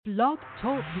Blog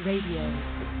Talk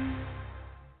Radio.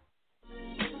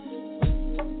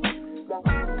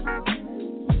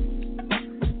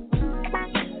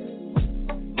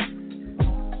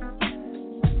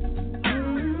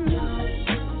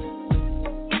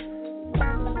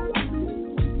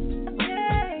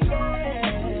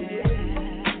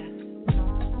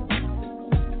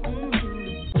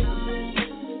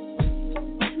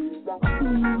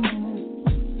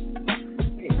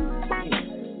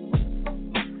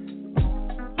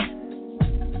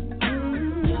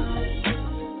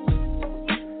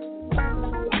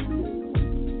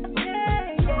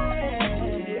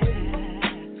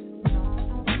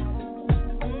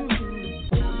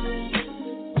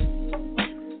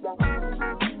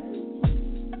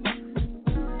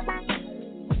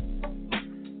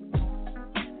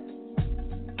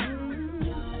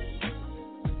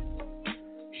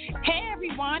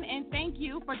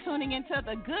 Into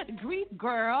the Good Grief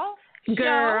Girl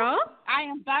show. I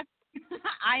am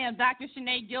Dr.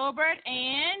 Shanae Gilbert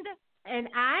and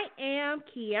I am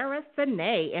Kiara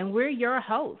Sine, and we're your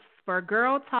hosts for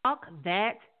Girl Talk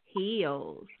That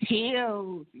Heals.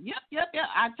 Yep.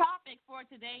 Our topic for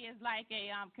today is like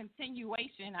a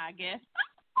continuation, I guess.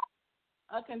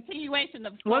 A continuation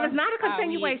of. Well, it's not a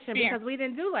continuation because we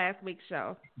didn't do last week's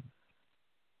show.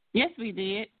 Yes, we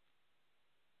did.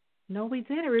 No, we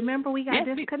didn't. Remember, we got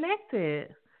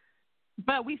disconnected.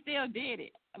 But we still did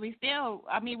it. We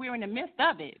were in the midst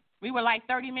of it. We were like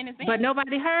 30 minutes in. But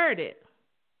nobody heard it.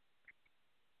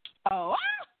 Oh,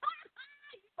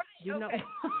 you're right. Okay.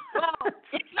 Well,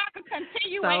 it's like a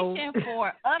continuation for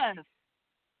us.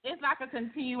 It's like a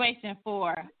continuation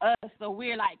for us. So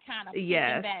we're like kind of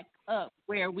picking back up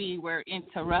where we were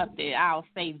interrupted. I'll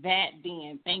say that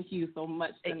then. Thank you so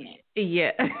much for that.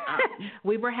 Yeah.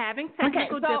 We were having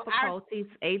technical difficulties.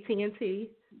 AT&T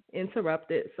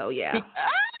interrupted. So, yeah. AT&T?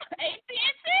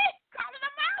 Calling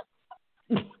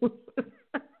them out?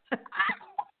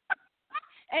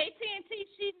 AT&T,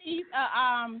 she needs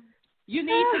you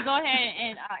need to go ahead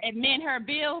and amend her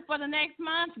bill for the next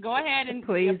month. Go ahead and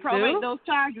prorate those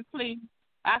charges, please.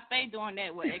 I stay doing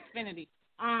that with Xfinity.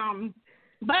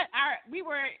 But we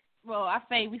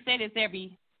say this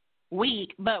every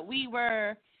week, but we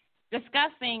were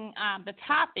discussing the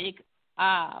topic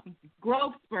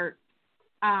growth spurts.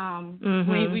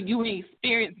 When you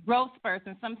experience growth spurts,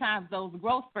 and sometimes those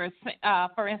growth spurts,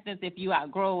 for instance, if you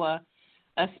outgrow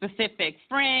a specific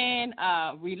friend,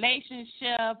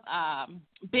 relationship,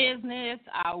 business,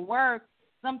 work,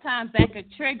 sometimes that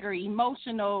could trigger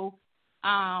emotional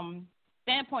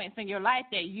standpoints in your life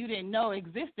that you didn't know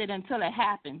existed until it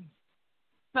happened.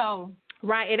 So,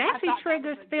 right, it actually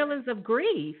triggers feelings of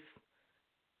grief.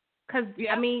 Because,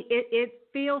 it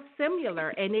feels similar,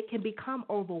 and it can become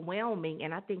overwhelming.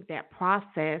 And I think that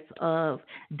process of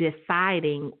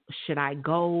deciding, should I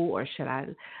go or should I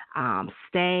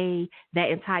stay, that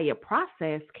entire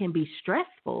process can be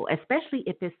stressful, especially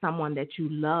if it's someone that you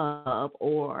love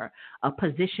or a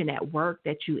position at work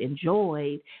that you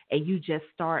enjoyed, and you just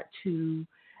start to,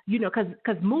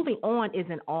 because moving on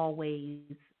isn't always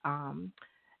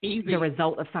the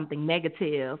result of something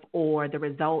negative or the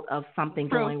result of something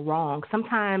going wrong.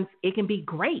 Sometimes it can be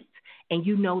great, and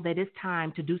you know that it's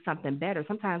time to do something better.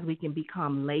 Sometimes we can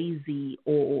become lazy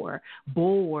or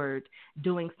bored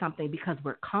doing something because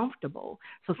we're comfortable.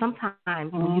 So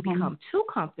sometimes when you become too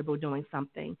comfortable doing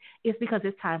something, it's because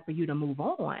it's time for you to move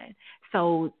on.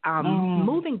 So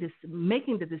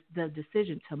making the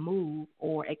decision to move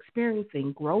or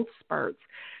experiencing growth spurts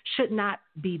should not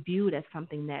be viewed as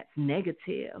something that's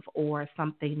negative or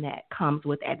something that comes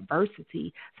with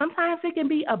adversity. Sometimes it can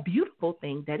be a beautiful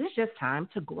thing that it's just time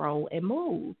to grow and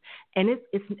move. And it's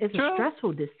a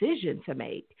stressful decision to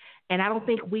make. And I don't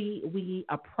think we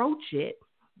approach it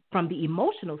from the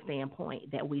emotional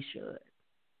standpoint that we should.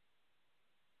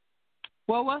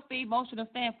 Well, what's the emotional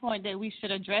standpoint that we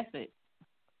should address it?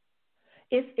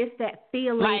 It's that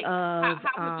feeling of...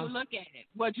 How would you look at it?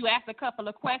 Would you ask a couple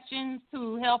of questions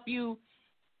to help you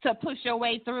to push your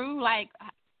way through? Like,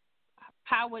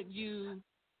 how would you...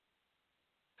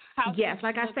 Yes,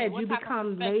 like I said, you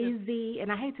become lazy,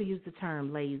 and I hate to use the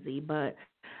term lazy, but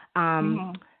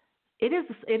it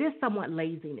is somewhat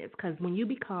laziness, because when you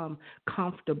become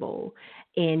comfortable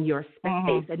in your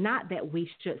space, and not that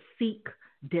we should seek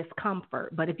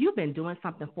discomfort, but if you've been doing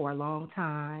something for a long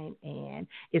time and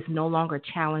it's no longer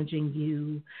challenging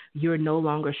you, you're no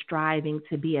longer striving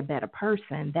to be a better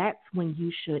person, that's when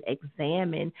you should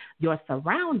examine your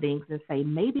surroundings and say,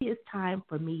 maybe it's time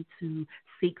for me to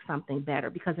seek something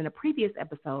better. Because in a previous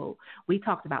episode, we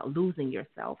talked about losing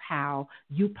yourself, how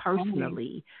you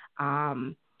personally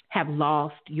have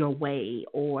lost your way,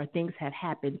 or things have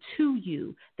happened to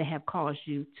you that have caused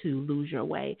you to lose your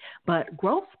way. But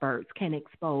growth spurts can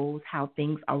expose how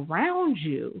things around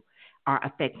you are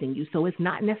affecting you. So it's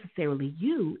not necessarily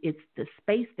you, it's the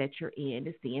space that you're in,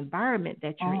 it's the environment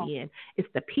that you're in, it's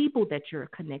the people that you're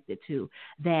connected to,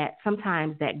 that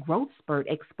sometimes that growth spurt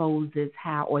exposes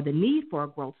how, or the need for a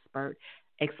growth spurt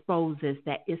exposes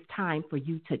that it's time for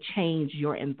you to change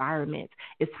your environment.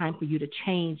 It's time for you to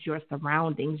change your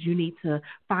surroundings. You need to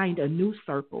find a new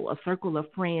circle, a circle of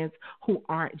friends who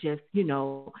aren't just,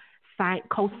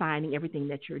 co-signing everything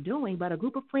that you're doing, but a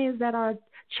group of friends that are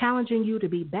challenging you to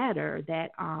be better, that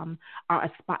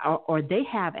or they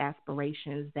have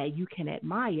aspirations that you can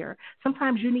admire.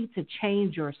 Sometimes you need to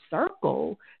change your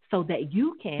circle so that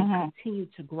you can continue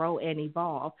to grow and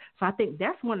evolve. So I think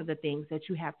that's one of the things that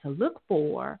you have to look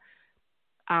for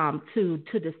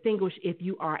to distinguish if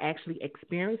you are actually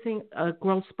experiencing a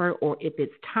growth spurt or if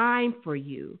it's time for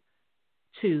you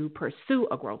to pursue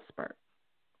a growth spurt.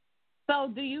 So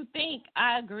do you think,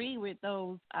 I agree with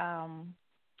those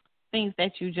things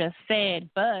that you just said,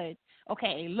 but,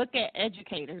 okay, look at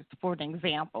educators, for an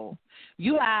example.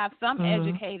 You have some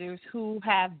educators who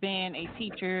have been a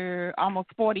teacher almost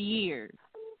 40 years.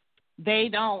 They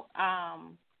don't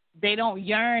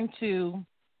yearn to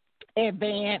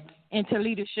advance into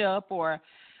leadership or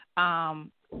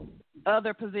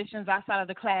other positions outside of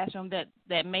the classroom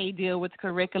that may deal with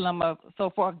curriculum or so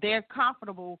forth. They're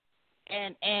comfortable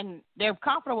and they're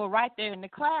comfortable right there in the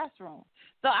classroom.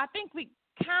 So I think we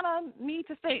kind of need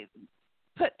to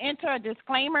enter a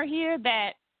disclaimer here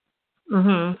that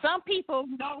some people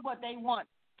know what they want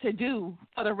to do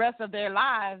for the rest of their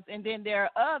lives, and then there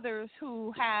are others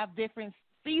who have different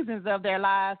seasons of their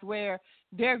lives where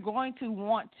they're going to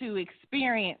want to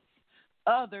experience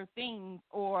other things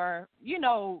or,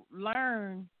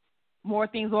 learn more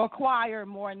things or acquire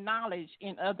more knowledge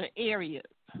in other areas.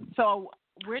 So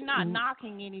we're not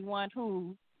knocking anyone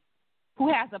who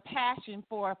has a passion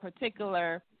for a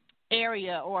particular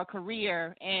area or a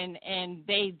career and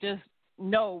they just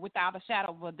know without a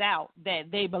shadow of a doubt that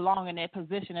they belong in that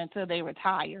position until they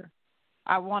retire.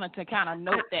 I wanted to kind of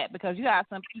note that because you have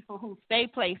some people who stay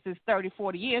places 30,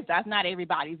 40 years. That's not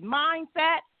everybody's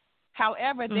mindset.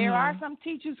 However, there are some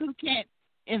teachers who can't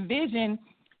envision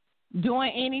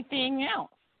doing anything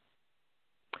else.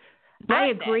 I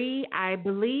agree. I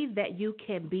believe that you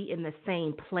can be in the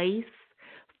same place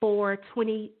for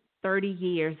 20, 30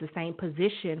 years, the same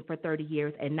position for 30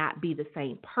 years, and not be the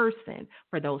same person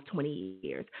for those 20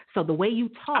 years. So the way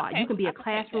you taught, you can be a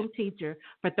classroom teacher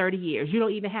for 30 years. You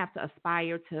don't even have to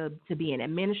aspire to be an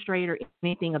administrator,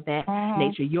 anything of that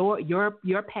nature.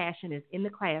 Your passion is in the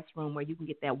classroom where you can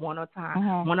get that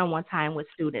one-on-one time with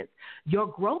students. Your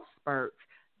growth spurts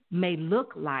may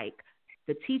look like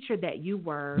the teacher that you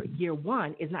were year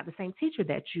one is not the same teacher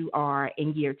that you are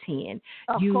in year 10.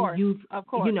 You've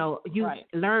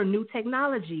learned new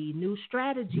technology, new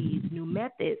strategies, new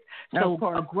methods. So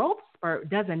a growth spurt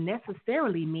doesn't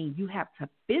necessarily mean you have to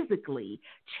physically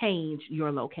change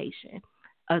your location.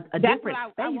 A different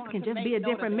space can just be a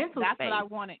different mental space. That's what I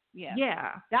wanted.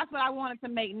 Yeah. That's what I wanted to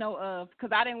make note of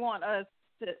because I didn't want us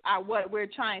to what we're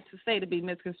trying to say to be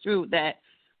misconstrued that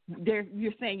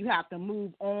you're saying you have to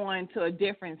move on to a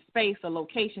different space or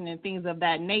location and things of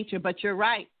that nature. But you're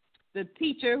right. The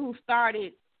teacher who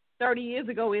started 30 years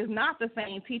ago is not the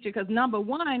same teacher because, number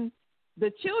one,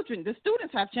 the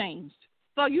students have changed.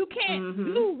 So you can't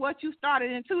do what you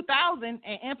started in 2000 and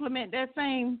implement that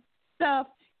same stuff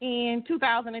in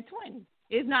 2020.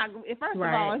 It's not. First of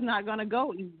all, it's not going to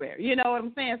go anywhere. You know what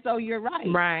I'm saying? So you're right.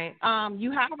 Right. You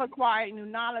have acquired new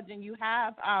knowledge and you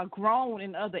have grown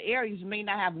in other areas. You may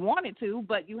not have wanted to,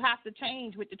 but you have to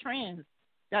change with the trends.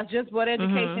 That's just what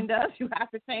education does. You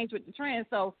have to change with the trends.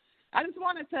 So I just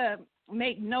wanted to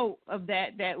make note of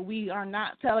that we are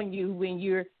not telling you when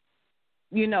you're,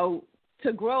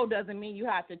 to grow doesn't mean you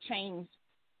have to change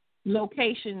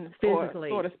location, physically,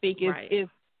 so to speak. Okay.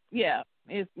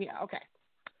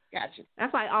 Gotcha.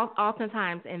 That's why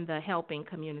oftentimes in the helping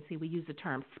community, we use the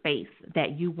term space,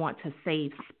 that you want to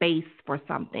save space for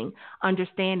something,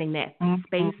 understanding that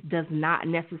space does not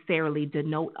necessarily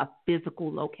denote a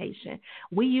physical location.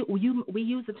 We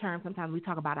use the term, sometimes we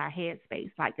talk about our head space,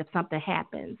 like if something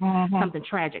happens, something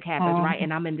tragic happens, right,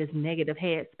 and I'm in this negative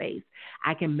head space,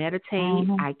 I can meditate,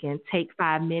 I can take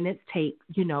 5 minutes, take,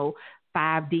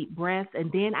 5 deep breaths,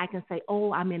 and then I can say,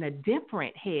 oh, I'm in a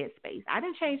different headspace. I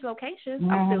didn't change locations.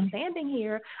 I'm still standing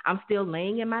here. I'm still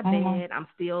laying in my bed. I'm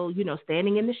still,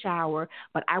 standing in the shower,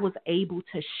 but I was able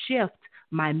to shift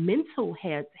my mental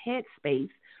headspace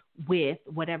with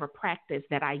whatever practice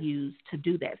that I use to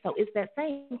do that. So it's that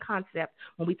same concept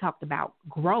when we talked about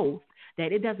growth,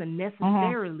 that it doesn't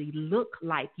necessarily look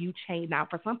like you change. Now,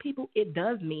 for some people, it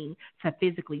does mean to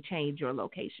physically change your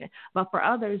location. But for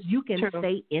others, you can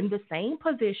stay in the same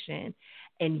position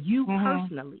and you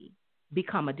personally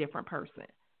become a different person.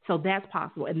 So that's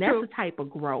possible. And that's the type of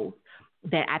growth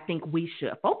that I think we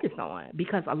should focus on,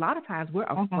 because a lot of times we're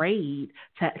afraid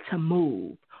to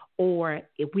move, or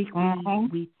if we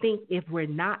think if we're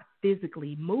not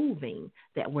physically moving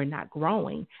that we're not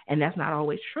growing, and that's not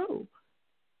always true.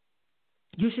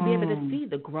 You should be able to see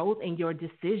the growth in your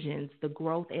decisions, the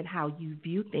growth in how you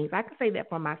view things. I can say that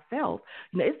for myself.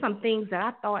 It's some things that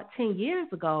I thought 10 years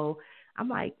ago, I'm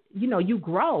like, you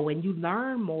grow and you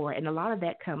learn more. And a lot of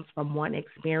that comes from one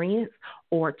experience,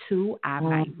 or two, I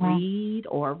might read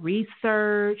or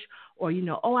research, or, I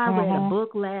read a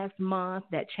book last month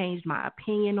that changed my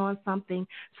opinion on something.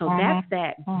 So that's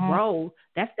that growth.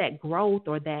 That's that growth,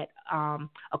 or that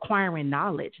acquiring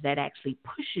knowledge that actually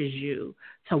pushes you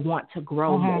to want to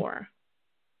grow more.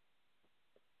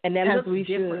 And that looks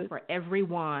different for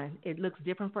everyone. It looks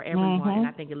different for everyone. And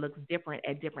I think it looks different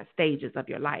at different stages of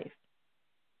your life.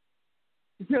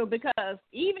 True, because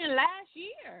even last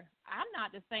year, I'm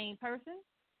not the same person.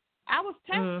 I was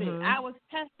tested. I was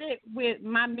tested with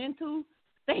my mental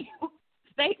state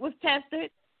was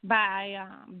tested by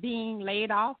being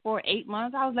laid off for 8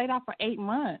 months. I was laid off for 8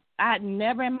 months. I had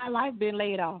never in my life been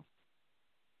laid off.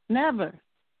 Never.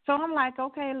 So I'm like,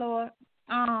 okay, Lord.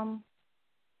 All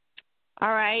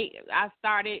right. I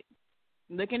started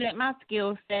looking at my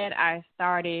skill set. I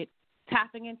started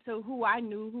tapping into who I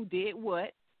knew who did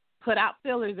what. Put out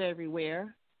fillers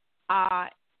everywhere, on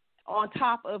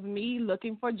top of me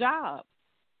looking for jobs,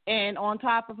 and on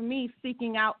top of me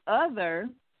seeking out other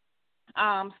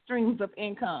streams of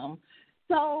income.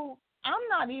 So I'm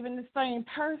not even the same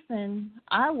person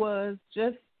I was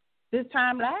just this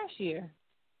time last year.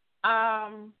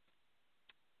 Why?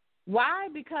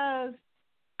 Because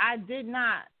I did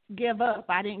not give up.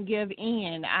 I didn't give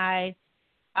in. I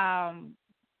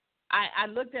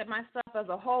looked at myself as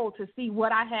a whole to see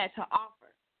what I had to offer.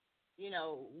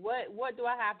 What do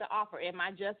I have to offer? Am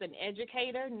I just an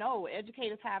educator? No,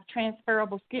 educators have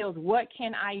transferable skills. What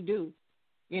can I do?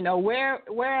 Where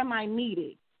am I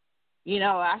needed?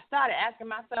 I started asking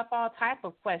myself all type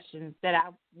of questions that I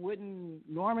wouldn't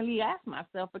normally ask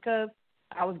myself because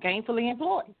I was gainfully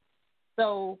employed.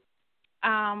 So,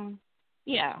 I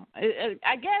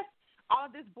guess all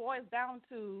this boils down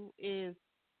to is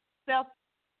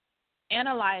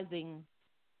analyzing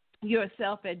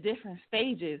yourself at different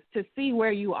stages to see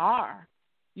where you are,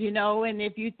 and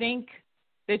if you think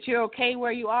that you're okay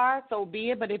where you are, so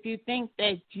be it. But if you think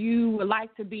that you would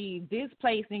like to be this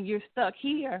place and you're stuck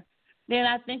here, then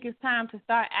I think it's time to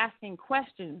start asking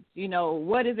questions.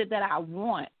 What is it that I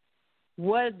want?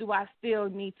 What do I still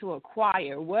need to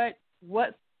acquire?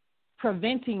 What's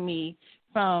preventing me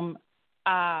from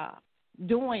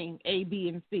doing A, B,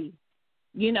 and C?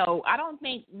 I don't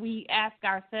think we ask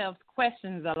ourselves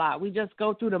questions a lot. We just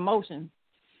go through the motions.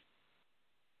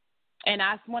 And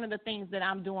that's one of the things that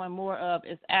I'm doing more of,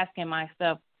 is asking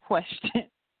myself questions.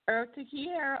 Earth to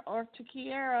Kiera. Earth to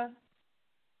Kiera.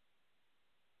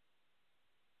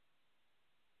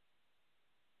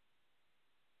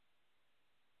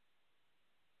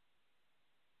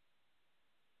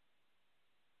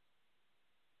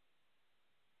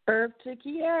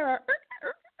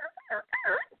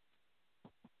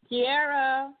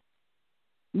 Kiara,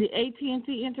 did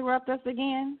AT&T interrupt us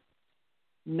again?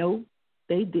 No,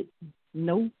 they didn't.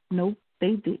 No,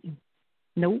 they didn't.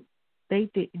 No, they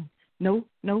didn't. No,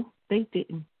 they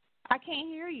didn't. I can't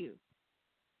hear you.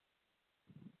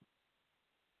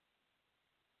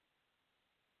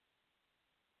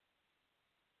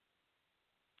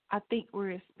 I think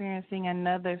we're experiencing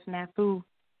another snafu.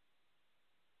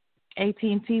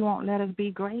 AT&T won't let us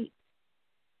be great.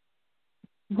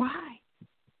 Why?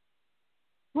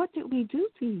 What did we do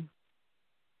to you?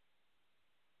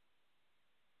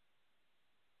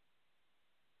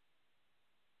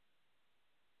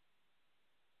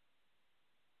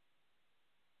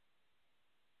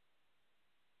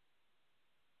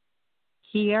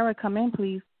 Kiara, come in,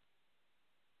 please.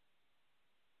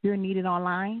 You're needed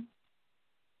online.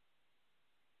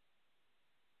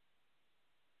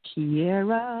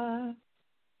 Kiara,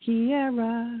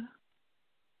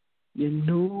 you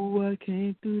know I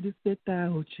can't do this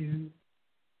without you.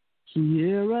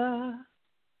 Kiara.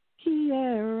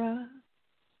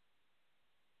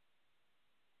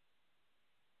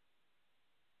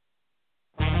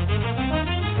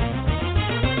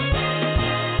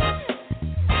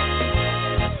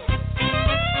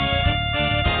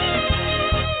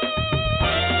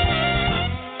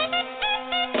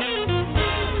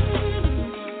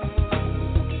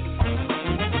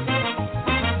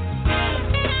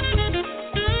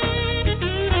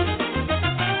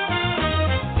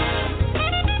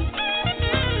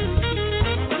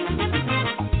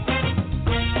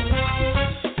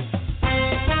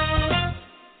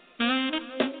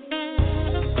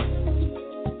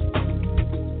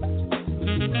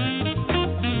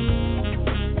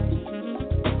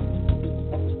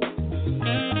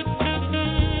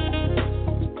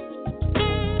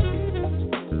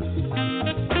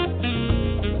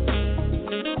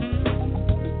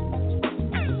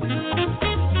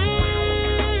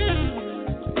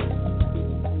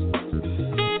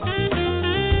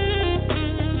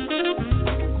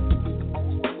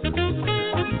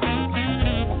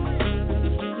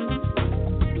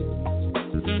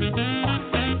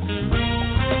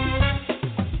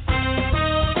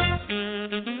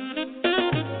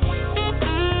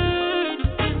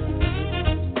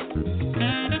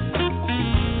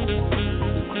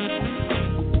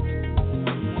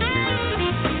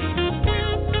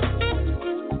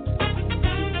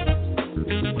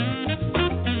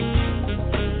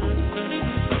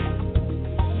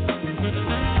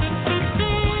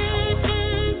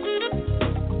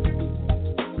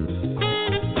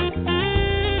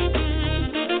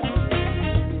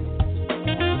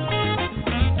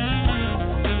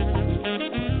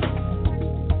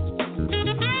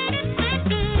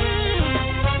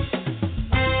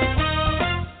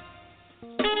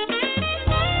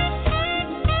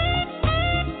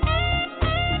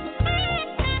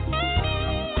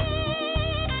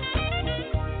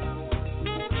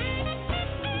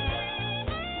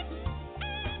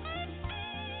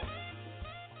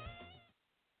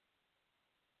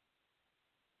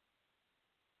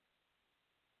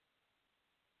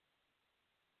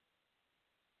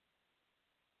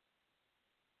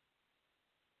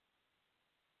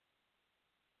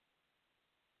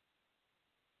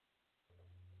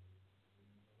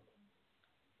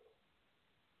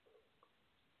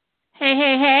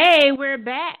 Hey, we're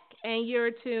back, and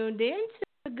you're tuned in to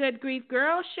the Good Grief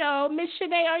Girl Show. Miss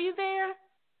Shanae, are you there?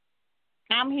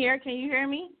 I'm here. Can you hear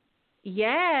me?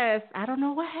 Yes. I don't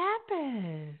know what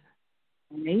happened.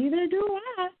 Neither do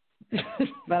I.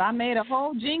 But I made a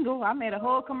whole jingle. I made a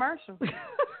whole commercial.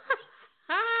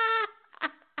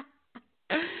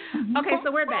 Okay,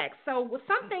 so we're back. So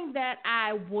something that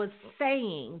I was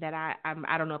saying that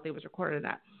I don't know if it was recorded or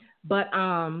not, but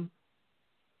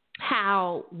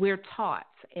how we're taught,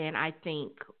 and I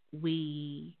think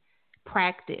we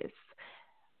practice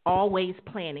always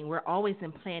planning. We're always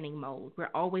in planning mode. We're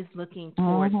always looking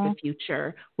towards the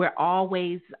future. We're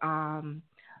always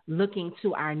looking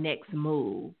to our next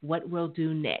move, what we'll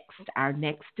do next, our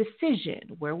next decision,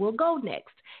 where we'll go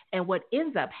next. And what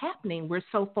ends up happening, we're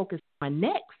so focused on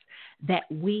next that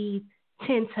we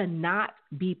tend to not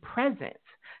be present.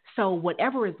 So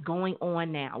whatever is going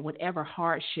on now, whatever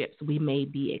hardships we may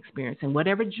be experiencing,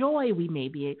 whatever joy we may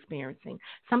be experiencing,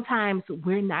 sometimes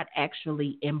we're not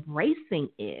actually embracing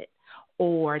it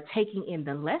or taking in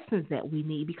the lessons that we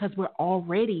need because we're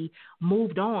already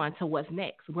moved on to what's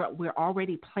next. We're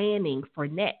already planning for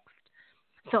next.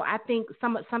 So I think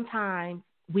sometimes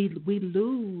we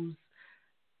lose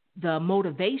the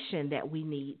motivation that we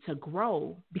need to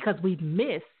grow because we've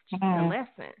missed the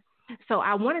lesson. So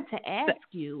I wanted to ask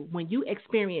you, when you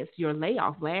experienced your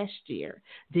layoff last year,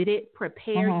 did it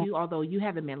prepare you, although you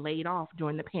haven't been laid off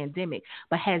during the pandemic,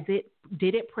 but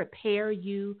did it prepare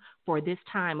you for this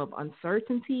time of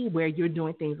uncertainty where you're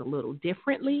doing things a little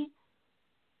differently?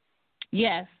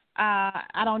 Yes.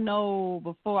 I don't know,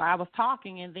 before I was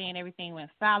talking and then everything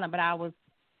went silent, but I was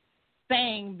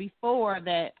saying before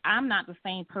that I'm not the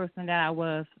same person that I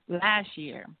was last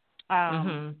year.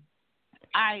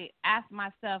 I asked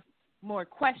myself more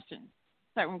questions,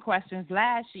 certain questions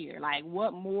last year, like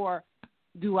what more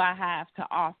do I have to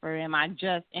offer? Am I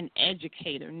just an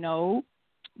educator? No,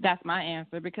 that's my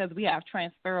answer, because we have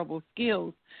transferable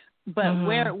skills. But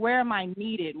where am I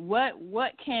needed? What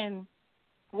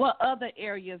other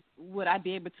areas would I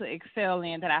be able to excel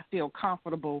in that I feel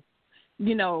comfortable,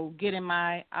 getting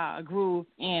my groove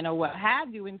in or what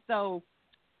have you? And so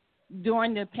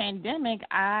during the pandemic,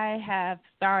 I have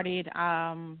started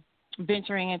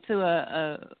venturing into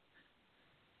a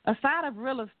side of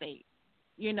real estate,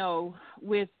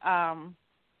 with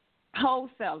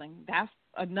wholesaling. That's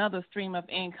another stream of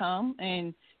income,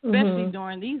 and especially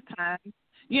during these times,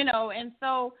 and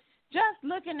so just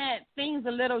looking at things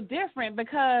a little different,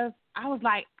 because I was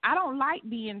like, I don't like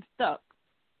being stuck.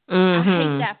 I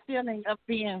hate that feeling of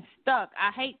being stuck.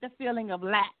 I hate the feeling of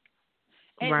lack.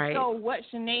 And so what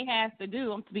Shanae has to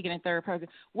do, I'm speaking in third person,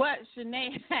 what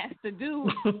Shanae has to do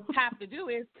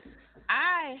is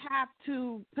I have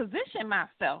to position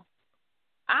myself.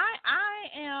 I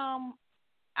am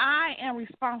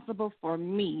responsible for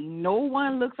me. No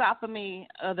one looks out for me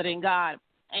other than God.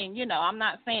 And, I'm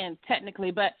not saying technically,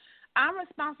 but I'm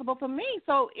responsible for me.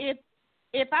 So if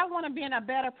I want to be in a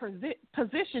better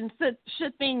position,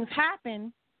 should things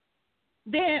happen,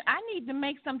 then I need to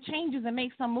make some changes and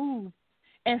make some moves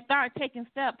and start taking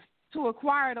steps to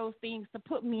acquire those things to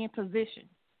put me in position.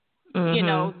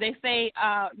 They say,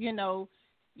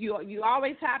 you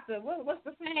always have to. What's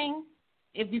the saying?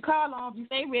 If you call on, if you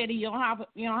stay ready, you don't have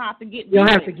to get. You don't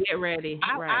have to get ready. You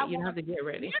don't have to get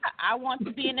ready. Yeah, I want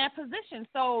to be in that position.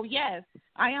 So yes,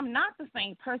 I am not the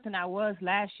same person I was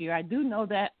last year. I do know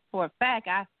that for a fact.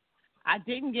 I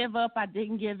didn't give up. I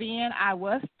didn't give in. I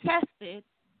was tested,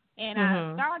 and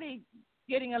I started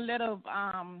getting a little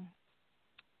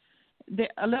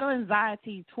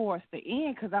anxiety towards the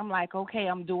end, because I'm like, okay,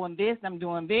 I'm doing this. I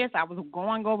was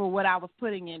going over what I was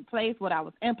putting in place, what I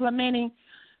was implementing.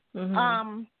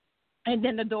 And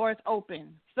then the doors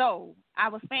open. So I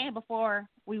was saying before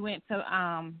we went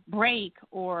to break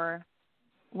or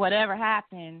whatever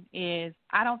happened is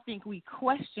I don't think we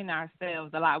question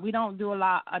ourselves a lot. We don't do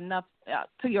enough,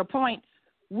 to your point,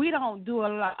 we don't do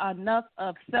enough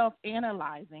of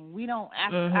self-analyzing. We don't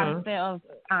ask ourselves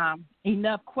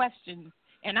enough questions.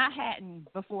 And I hadn't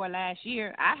before last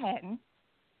year.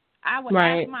 I would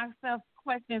ask myself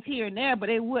questions here and there, but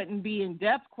it wouldn't be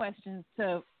in-depth questions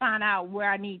to find out where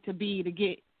I need to be to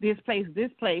get this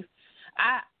place.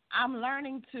 I'm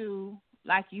learning to,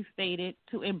 like you stated,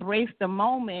 to embrace the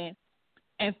moment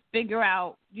and figure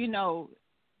out,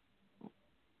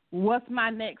 what's my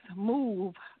next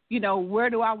move? Where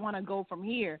do I want to go from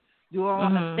here? Do I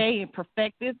want to stay and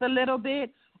perfect this a little bit,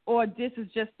 or this is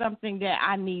just something that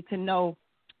I need to know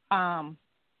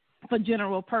for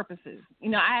general purposes?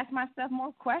 I ask myself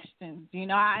more questions.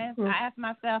 I ask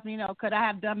myself, could I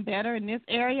have done better in this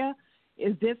area?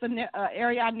 Is this an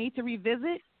area I need to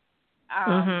revisit?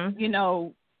 you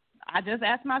know, I just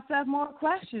ask myself more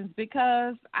questions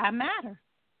because I matter.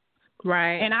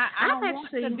 Right. And I don't want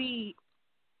to be.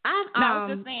 I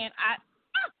was just saying,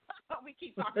 we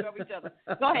keep talking over each other.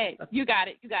 Go ahead. You got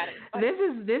it.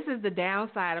 This is the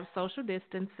downside of social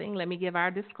distancing. Let me give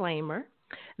our disclaimer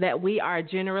that we are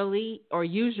generally or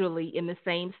usually in the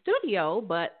same studio,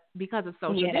 but because of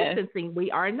social distancing,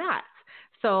 we are not.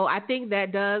 So I think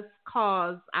that does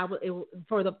cause,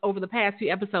 over the past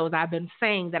few episodes, I've been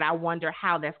saying that I wonder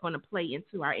how that's going to play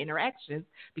into our interactions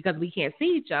because we can't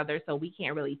see each other, so we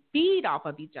can't really feed off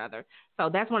of each other. So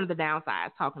that's one of the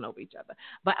downsides, talking over each other.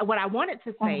 But what I wanted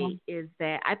to say is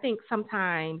that I think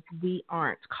sometimes we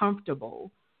aren't comfortable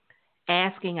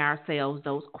asking ourselves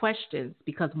those questions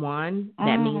because, one,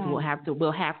 that means we'll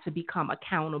have to become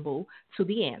accountable to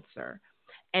the answer.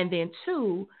 And then,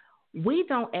 two, we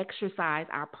don't exercise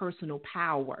our personal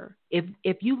power.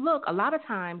 If you look, a lot of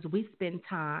times we spend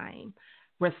time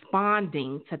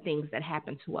responding to things that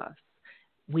happen to us.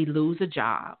 We lose a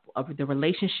job, or the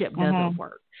relationship doesn't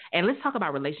work. And let's talk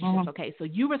about relationships, okay? So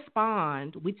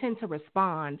we tend to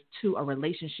respond to a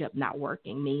relationship not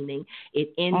working, meaning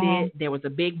it ended, there was a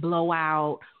big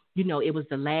blowout, you know, it was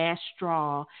the last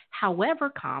straw.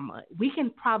 However, we can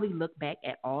probably look back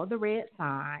at all the red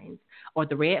signs or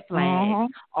the red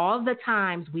flags, all the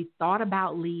times we thought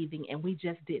about leaving and we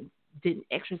just didn't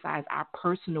exercise our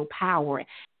personal power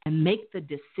and make the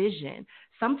decision.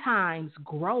 Sometimes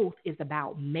growth is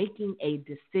about making a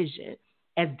decision.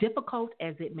 As difficult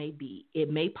as it may be,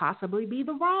 it may possibly be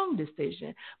the wrong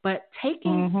decision, but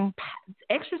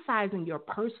exercising your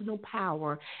personal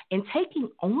power and taking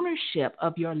ownership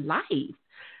of your life.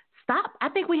 I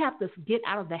think we have to get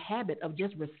out of the habit of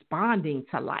just responding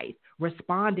to life,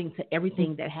 responding to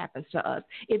everything that happens to us.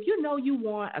 If you know you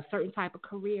want a certain type of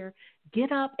career,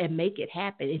 get up and make it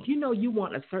happen. If you know you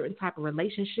want a certain type of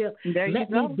relationship, let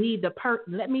me be the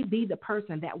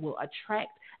person that will attract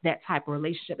that type of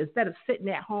relationship instead of sitting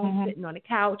at home, sitting on the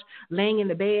couch, laying in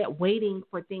the bed, waiting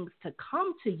for things to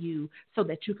come to you so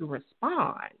that you can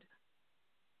respond.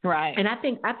 Right. And I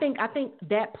think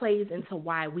that plays into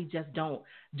why we just don't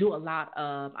do a lot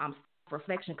of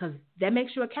reflection, because that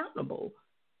makes you accountable.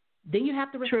 Then you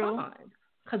have to respond.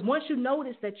 Because once you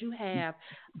notice that you have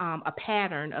a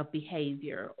pattern of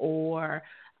behavior, or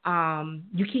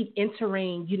you keep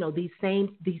entering, you know, these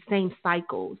same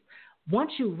cycles.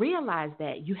 Once you realize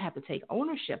that, you have to take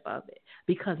ownership of it,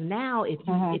 because now if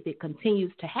it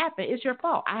continues to happen, it's your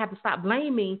fault. I have to stop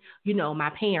blaming, you know, my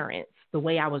parents, the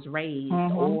way I was raised,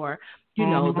 or, you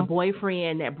know, the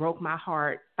boyfriend that broke my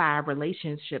heart 5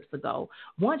 relationships ago.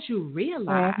 Once you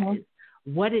realize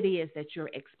what it is that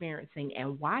you're experiencing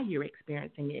and why you're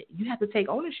experiencing it, you have to take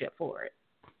ownership for it.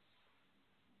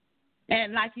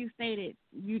 And like you stated,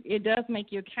 it does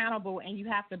make you accountable, and you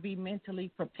have to be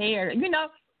mentally prepared. You know,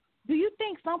 do you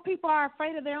think some people are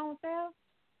afraid of their own selves?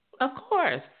 Of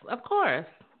course.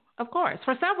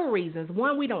 For several reasons.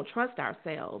 One, we don't trust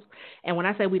ourselves. And when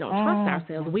I say we don't trust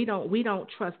ourselves, we don't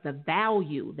trust the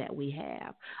value that we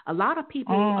have. A lot of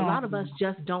people, a lot of us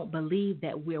just don't believe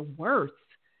that we're worth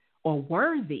or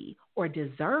worthy or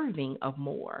deserving of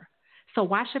more. So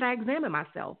why should I examine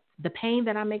myself? The pain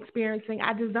that I'm experiencing,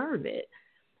 I deserve it.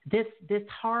 This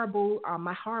horrible,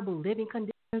 my horrible living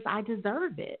conditions, I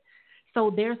deserve it. So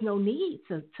there's no need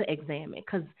to examine,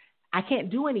 because I can't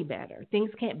do any better. Things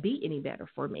can't be any better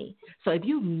for me. So if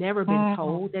you've never been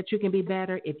told that you can be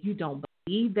better, if you don't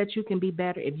believe that you can be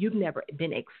better, if you've never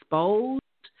been exposed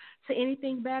to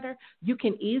anything better, you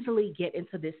can easily get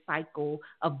into this cycle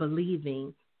of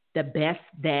believing the best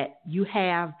that you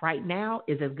have right now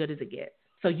is as good as it gets.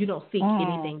 So you don't seek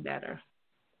anything better.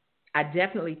 I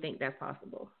definitely think that's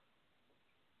possible.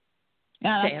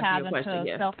 Yeah, that ties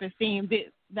into self-esteem.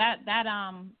 That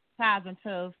ties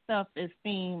into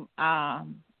self-esteem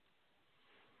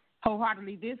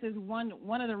wholeheartedly. This is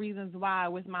one of the reasons why,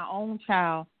 with my own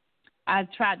child, I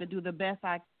tried to do the best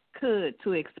I could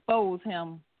to expose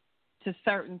him to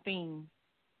certain things,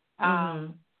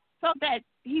 so that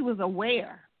he was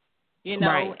aware, you know.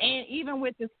 Right. And even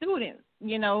with the students,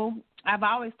 you know, I've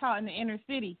always taught in the inner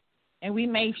city, and we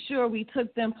made sure we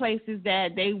took them places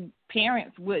that they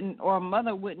parents wouldn't or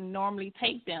mother wouldn't normally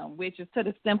take them, which is to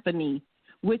the symphony,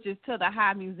 which is to the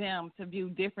High Museum, to view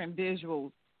different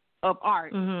visuals of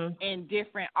art and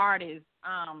different artists,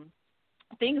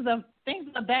 things of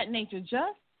that nature,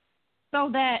 just so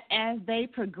that as they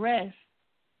progress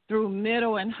through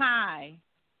middle and high,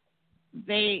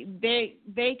 they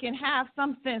can have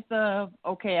some sense of,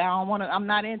 okay, I'm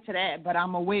not into that, but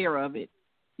I'm aware of it,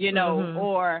 you know,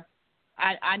 or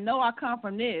I know I come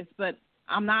from this, but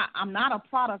I'm not a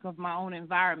product of my own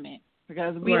environment.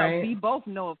 because right. we both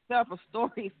know of several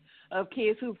stories of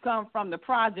kids who've come from the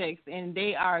projects and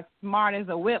they are smart as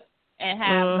a whip and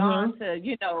have gone to,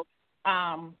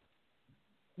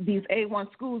 these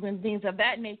A1 schools and things of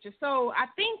that nature. So I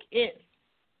think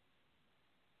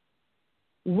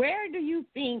where do you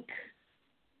think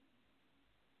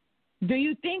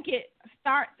it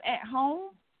starts at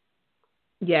home?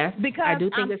 Yes, because I do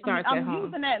think it starts at home. I'm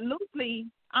using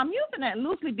that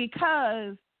loosely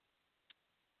because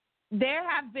there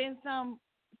have been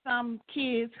some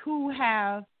kids who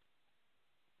have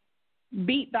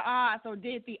beat the odds or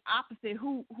did the opposite,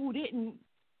 who didn't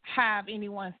have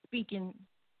anyone speaking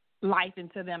life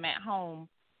into them at home,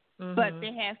 but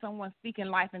they had someone speaking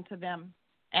life into them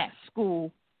at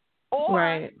school,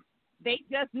 or they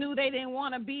just knew they didn't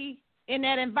want to be in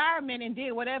that environment and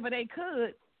did whatever they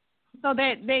could so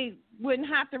that they wouldn't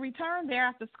have to return there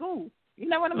after school. You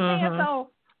know what I'm saying? So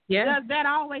does that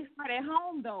always start at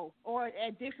home, though, or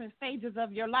at different stages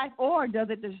of your life, or does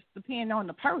it just depend on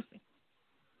the person?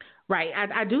 Right.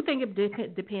 I do think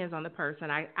it depends on the person.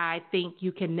 I think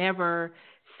you can never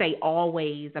say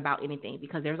always about anything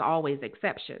because there's always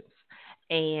exceptions.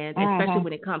 And especially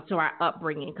when it comes to our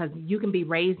upbringing, because you can be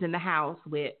raised in the house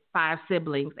with 5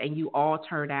 siblings and you all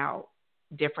turn out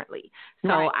differently.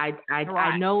 So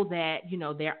I know that,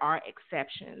 there are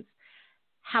exceptions.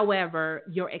 However,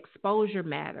 your exposure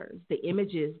matters. The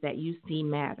images that you see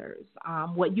matters.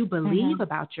 What you believe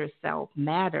about yourself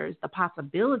matters. The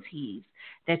possibilities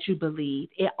that you believe,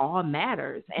 it all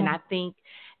matters. And I think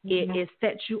it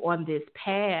sets you on this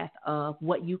path of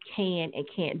what you can and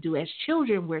can't do. As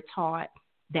children, we're taught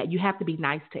that you have to be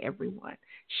nice to everyone.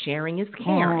 Sharing is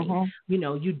caring.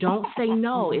 You don't say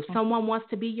no. If someone wants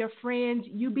to be your friend,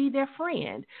 you be their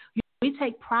friend. We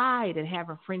take pride in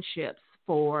having friendships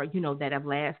for, that have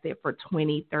lasted for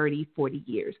 20, 30, 40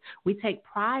 years. We take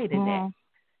pride in that,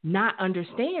 not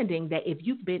understanding that if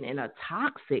you've been in a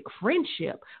toxic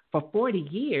friendship for 40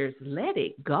 years, let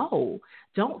it go.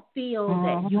 Don't feel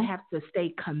that you have to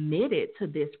stay committed to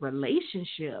this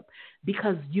relationship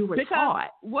because you were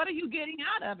taught. What are you getting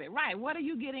out of it? Right. What are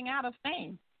you getting out of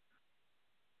staying?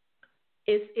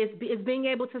 It's being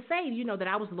able to say, that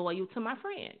I was loyal to my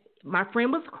friend. My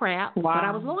friend was crap, but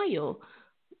I was loyal.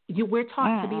 We're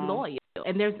taught to be loyal,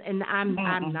 and I'm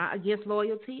not against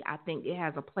loyalty. I think it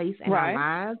has a place in our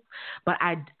lives, but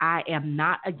I am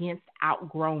not against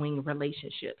outgrowing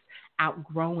relationships,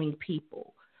 outgrowing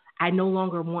people. I no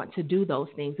longer want to do those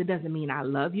things. It doesn't mean I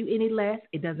love you any less.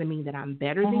 It doesn't mean that I'm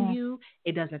better than you.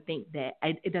 It doesn't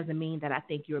mean that I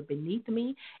think you're beneath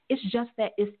me. It's just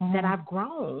that that I've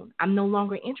grown. I'm no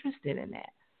longer interested in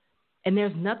that, and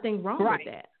there's nothing wrong with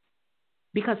that.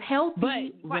 Because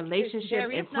healthy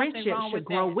relationships and friendships should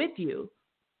grow with you.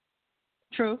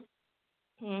 True.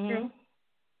 True.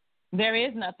 There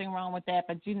is nothing wrong with that,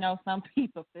 but some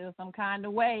people feel some kind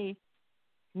of way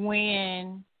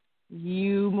when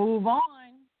you move on.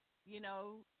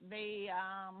 They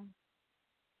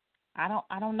I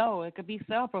don't know. It could be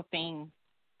several things.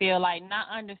 Feel like not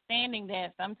understanding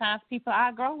that sometimes people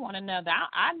outgrow one another.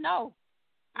 I know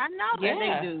that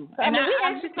they do. And we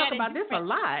actually talk about this a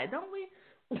lot, don't we?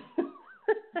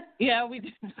 Yeah, we do.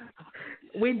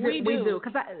 We do.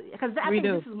 Because I think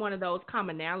this is one of those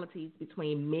commonalities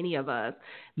between many of us,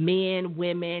 men,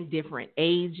 women, different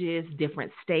ages,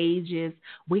 different stages.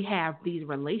 We have these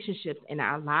relationships in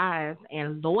our lives,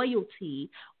 and loyalty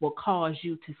will cause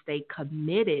you to stay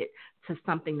committed to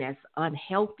something that's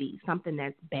unhealthy, something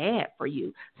that's bad for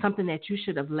you, something that you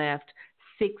should have left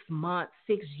 6 months,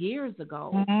 6 years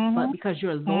ago, but because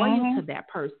you're loyal to that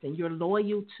person, you're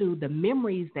loyal to the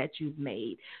memories that you've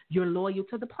made, you're loyal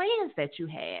to the plans that you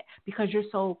had, because you're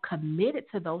so committed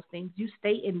to those things, you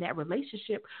stay in that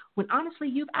relationship when honestly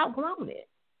you've outgrown it.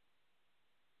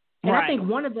 And I think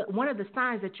one of the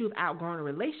signs that you've outgrown a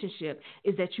relationship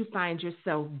is that you find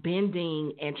yourself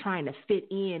bending and trying to fit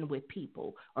in with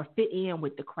people or fit in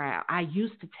with the crowd. I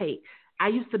used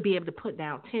to be able to put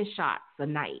down 10 shots a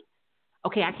night.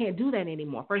 Okay, I can't do that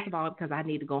anymore. First of all, because I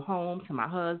need to go home to my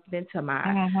husband, to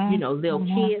my, little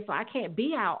kids. So I can't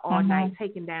be out all night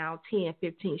taking down 10,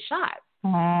 15 shots.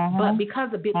 But because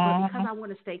I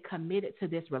want to stay committed to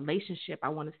this relationship, I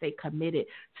want to stay committed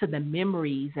to the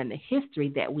memories and the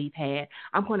history that we've had,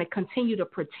 I'm going to continue to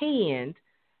pretend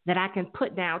that I can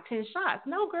put down 10 shots.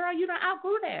 No, girl, you don't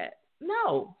outgrew that.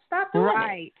 No, stop doing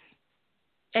it.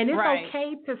 And it's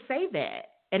okay to say that.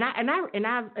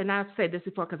 And I've said this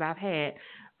before because I've had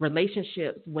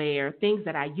relationships where things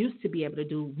that I used to be able to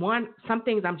do, some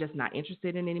things I'm just not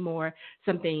interested in anymore.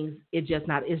 Some things it's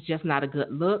just not a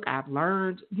good look. I've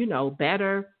learned,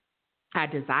 better. I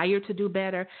desire to do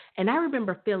better. And I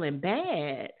remember feeling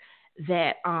bad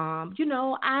that, I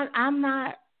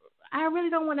really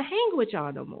don't want to hang with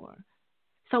y'all no more.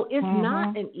 So it's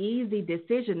not an easy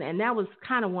decision. And that was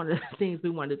kind of one of the things we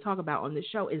wanted to talk about on the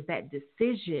show, is that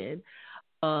decision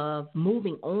of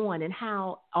moving on, and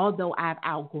how, although I've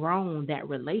outgrown that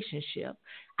relationship,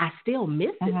 I still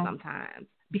miss it sometimes,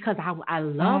 because I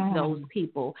love those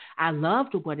people. I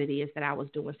loved what it is that I was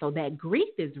doing. So that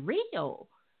grief is real.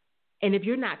 And if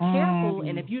you're not careful,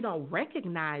 and if you don't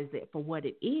recognize it for what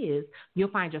it is, you'll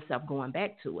find yourself going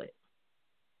back to it.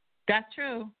 That's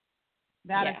true.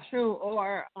 That is true.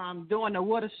 Or doing the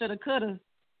woulda, shoulda, coulda.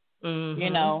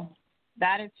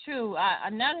 That is true.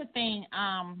 Another thing,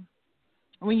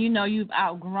 when you've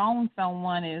outgrown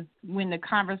someone, is when the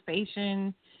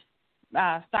conversation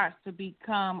starts to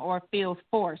become or feels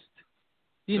forced.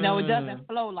 It doesn't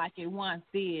flow like it once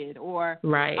did, or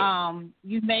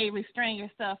you may restrain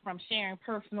yourself from sharing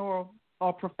personal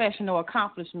or professional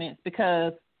accomplishments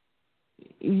because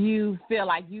you feel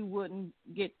like you wouldn't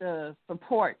get the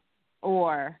support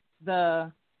or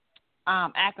the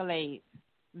accolades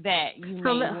that you may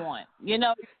want. You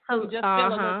just feel a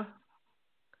little.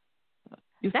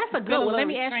 That's a good one. Let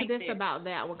me ask you this about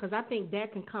that one, because I think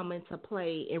that can come into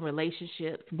play in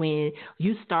relationships when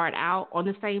you start out on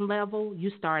the same level.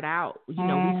 You start out,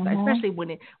 especially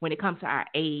when it comes to our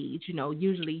age.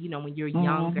 Usually, when you're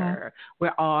younger,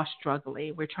 we're all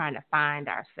struggling. We're trying to find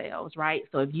ourselves, right?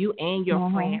 So if you and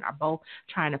your friend are both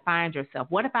trying to find yourself,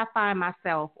 what if I find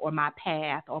myself or my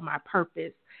path or my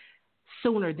purpose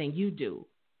sooner than you do?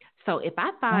 So if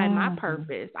I find my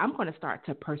purpose, I'm going to start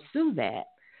to pursue that.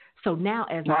 So now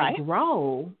as I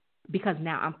grow, because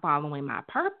now I'm following my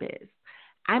purpose,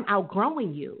 I'm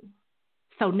outgrowing you.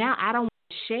 So now I don't want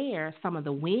to share some of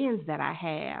the wins that I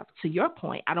have. To your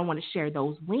point, I don't want to share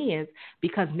those wins,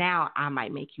 because now I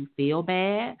might make you feel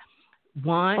bad.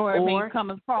 Or it may come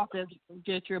across as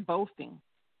just you're boasting.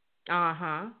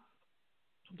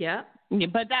 Yep. Yeah,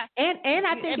 but that and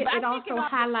I think it also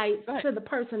highlights to the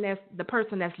person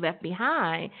that's left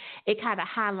behind. It kind of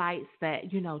highlights that,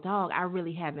 dog, I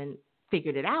really haven't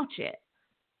figured it out yet.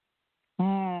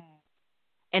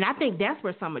 And I think that's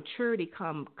where some maturity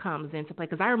comes into play,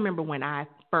 because I remember when I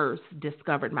first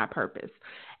discovered my purpose,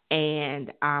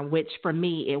 and which for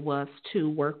me it was to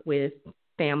work with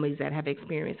families that have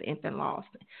experienced infant loss,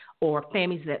 or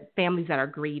families that are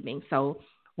grieving. So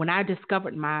when I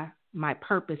discovered my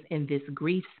purpose in this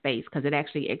grief space, because it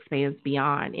actually expands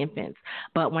beyond infants.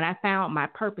 But when I found my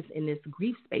purpose in this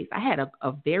grief space, I had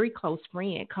a very close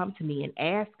friend come to me and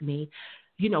ask me,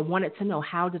 wanted to know,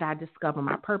 how did I discover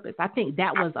my purpose? I think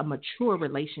that was a mature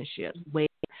relationship where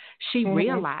she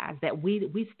realized that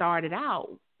we started out,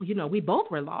 we both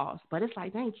were lost, but it's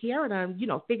like, dang, Kiara done,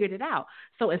 figured it out.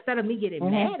 So instead of me getting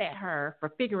mad at her for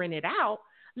figuring it out,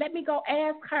 let me go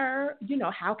ask her,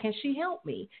 how can she help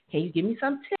me? Can you give me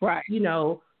some tips? Right.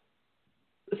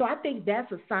 So I think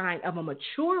that's a sign of a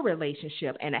mature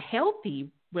relationship and a healthy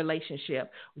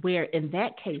relationship, where in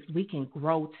that case we can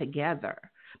grow together.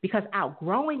 Because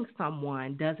outgrowing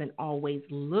someone doesn't always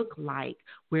look like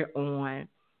we're on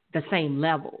the same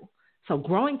level. So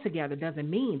growing together doesn't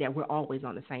mean that we're always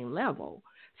on the same level.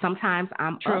 Sometimes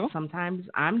I'm up, sometimes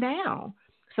I'm down.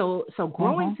 So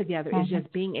growing together is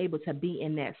just being able to be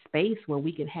in that space where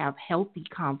we can have healthy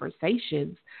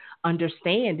conversations,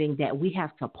 understanding that we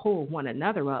have to pull one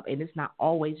another up, and it's not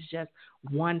always just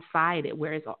one-sided,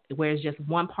 where it's just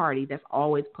one party that's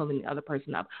always pulling the other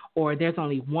person up, or there's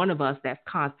only one of us that's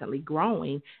constantly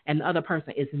growing and the other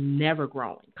person is never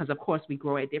growing, because of course we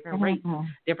grow at different rates,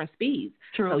 different speeds.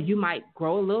 True. So you might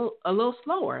grow a little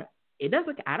slower.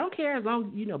 I don't care, as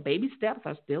long as baby steps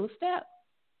are still a step.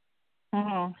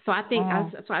 So I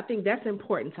think that's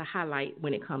important to highlight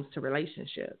when it comes to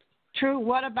relationships. True.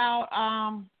 What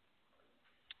about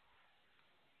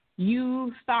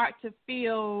you start to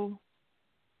feel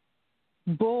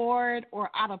bored or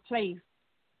out of place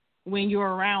when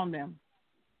you're around them?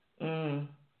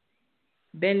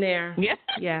 Been there. Yes.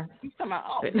 Yeah.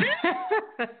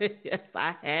 Yes,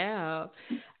 I have.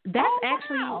 That's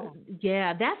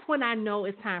when I know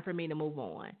it's time for me to move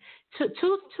on.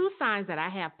 Two signs that I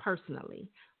have personally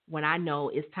when I know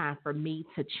it's time for me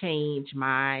to change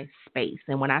my space.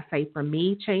 And when I say for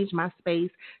me, change my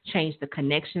space, change the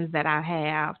connections that I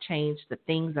have, change the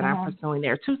things that I'm pursuing.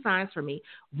 There are two signs for me.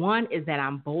 One is that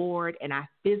I'm bored and I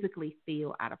physically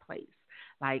feel out of place.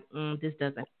 Like, this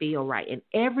doesn't feel right. And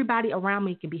everybody around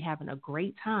me can be having a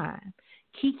great time,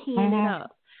 kikiing it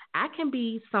up. I can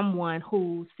be someone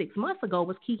who 6 months ago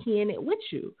was kikiing it with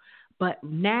you, but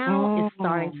now it's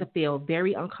starting to feel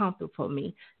very uncomfortable for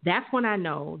me. That's when I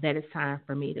know that it's time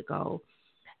for me to go.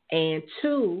 And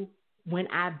two, when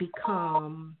I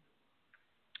become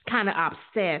kind of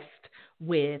obsessed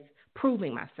with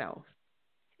proving myself.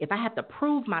 If I have to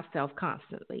prove myself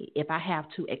constantly, if I have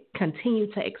to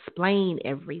continue to explain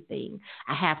everything,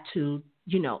 I have to,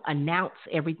 announce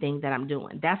everything that I'm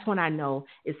doing. That's when I know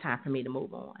it's time for me to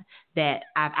move on, that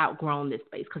I've outgrown this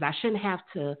space, because I shouldn't have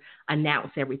to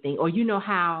announce everything. Or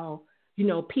how,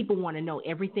 people want to know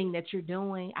everything that you're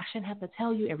doing. I shouldn't have to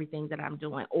tell you everything that I'm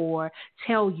doing or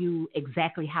tell you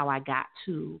exactly how I got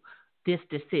to this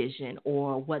decision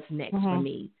or what's next for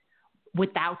me.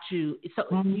 Without you, so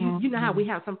you know how we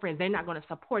have some friends, they're not going to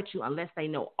support you unless they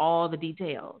know all the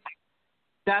details.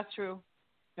 That's true.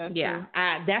 That's true.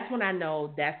 That's when I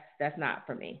know that's not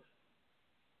for me.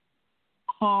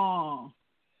 Oh,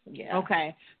 yeah.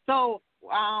 Okay. So,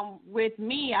 with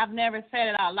me, I've never said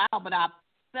it out loud, but I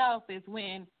felt is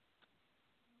when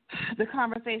the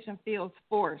conversation feels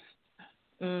forced,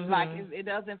 like it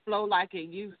doesn't flow like it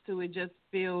used to. It just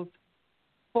feels.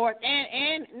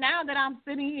 And now that I'm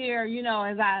sitting here,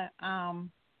 as I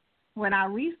when I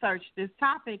researched this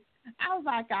topic, I was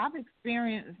like,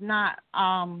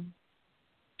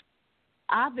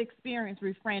 I've experienced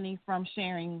refraining from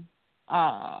sharing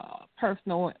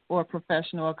personal or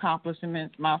professional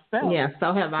accomplishments myself. Yeah,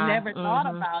 so have I. Never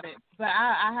thought about it, but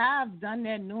I have done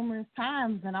that numerous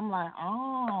times, and I'm like,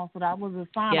 oh, so that was a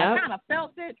sign. Yep. I kind of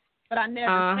felt it, but I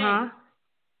never said it.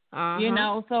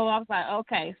 So I was like,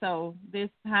 okay, so this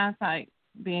hindsight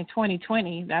being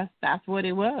 2020, that's what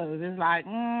it was. It's like,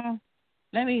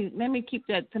 let me keep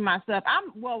that to myself. I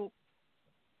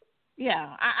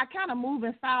kind of move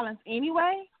in silence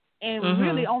anyway, and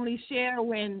really only share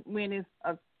when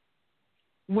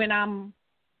I'm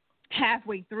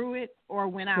halfway through it or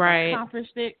when I've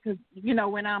accomplished it. Because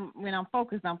when I'm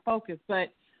focused, I'm focused.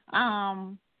 But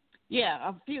two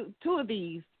of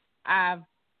these I've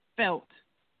felt.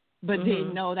 But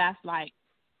didn't know that's like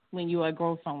when you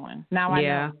outgrow someone. Now I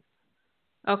know.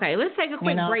 Okay, let's take a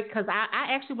quick break because I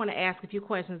actually want to ask a few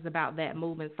questions about that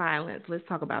move in silence. Let's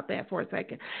talk about that for a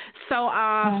second. So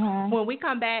when we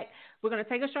come back, we're going to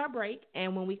take a short break.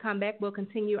 And when we come back, we'll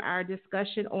continue our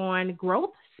discussion on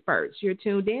growth spurts. You're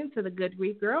tuned in to the Good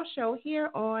Grief Girl Show here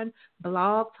on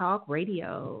Blog Talk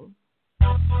Radio.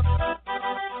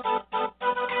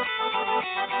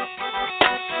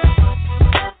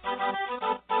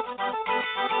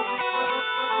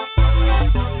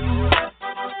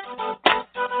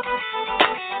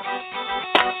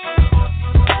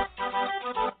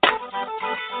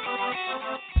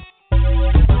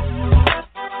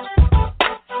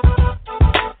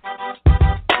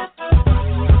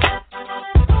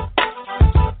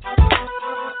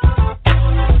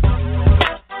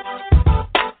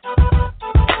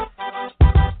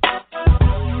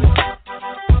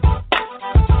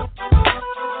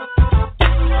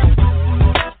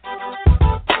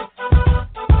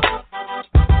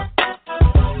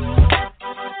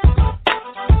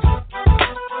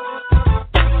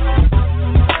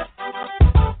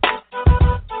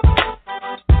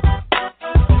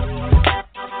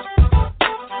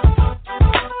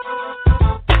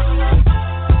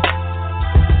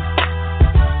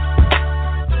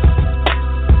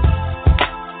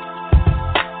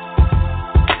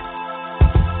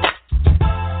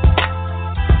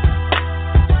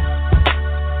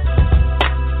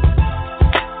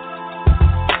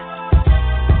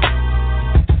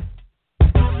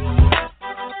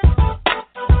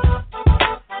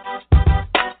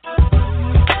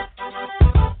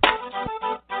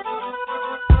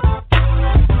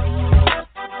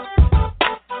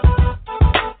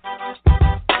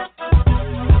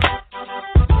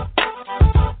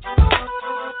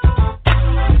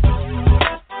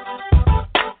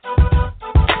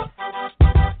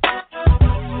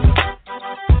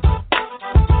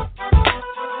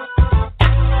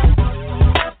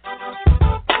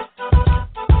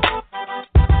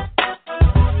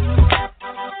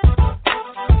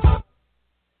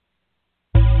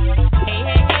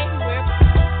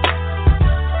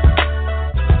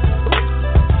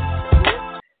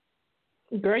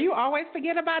 Girl, you always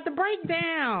forget about the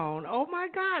breakdown. Oh, my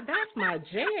God, that's my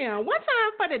jam. One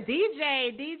time for the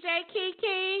DJ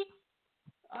Kiki.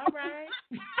 All right.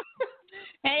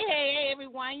 Hey,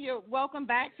 everyone. You're welcome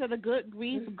back to the Good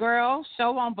Grief Girl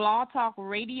Show on Blog Talk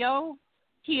Radio.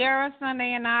 Kiara,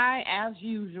 Sunday, and I, as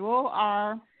usual,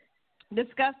 are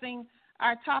discussing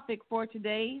our topic for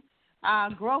today,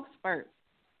 growth spurts.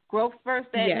 Growth spurts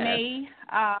that may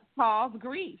cause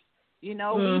grief. We've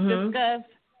discussed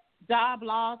job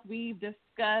loss. We've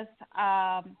discussed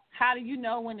how do you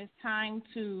know when it's time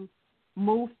to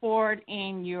move forward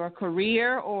in your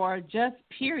career or just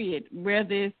period, where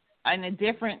this in a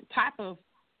different type of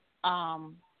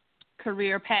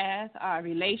career path,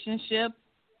 relationships,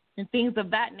 and things of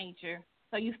that nature.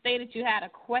 So you stated you had a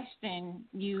question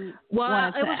you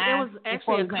wanted to ask. It was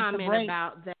actually a comment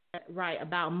about that, right,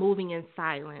 about moving in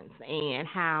silence and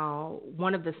how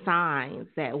one of the signs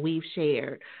that we've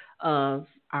shared of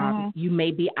you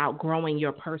may be outgrowing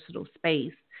your personal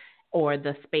space or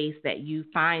the space that you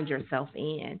find yourself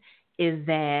in is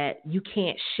that you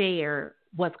can't share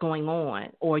what's going on,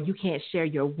 or you can't share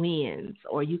your wins,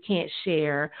 or you can't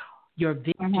share your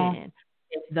vision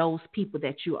with those people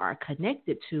that you are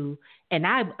connected to. And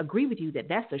I agree with you that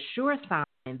that's a sure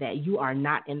sign that you are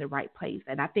not in the right place.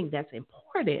 And I think that's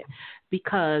important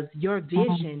because your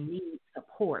vision needs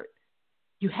support.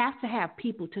 You have to have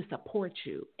people to support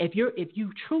you. If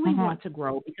you truly want to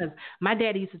grow, because my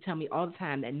daddy used to tell me all the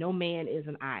time that no man is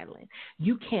an island.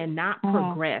 You cannot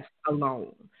progress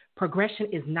alone. Progression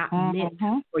is not meant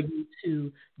for you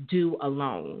to do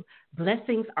alone.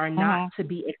 Blessings are not to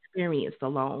be experienced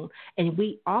alone. And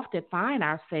we often find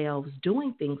ourselves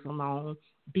doing things alone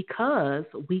because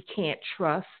we can't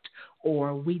trust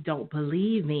or we don't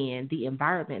believe in the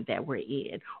environment that we're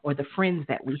in or the friends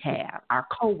that we have, our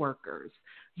coworkers.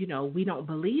 You know, we don't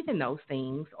believe in those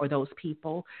things or those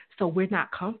people, so we're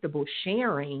not comfortable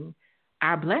sharing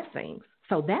our blessings.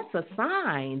 So that's a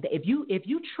sign that if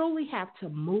you truly have to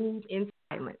move in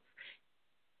silence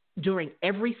during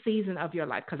every season of your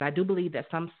life, because I do believe that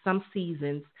some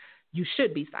seasons you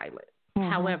should be silent.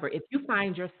 However, if you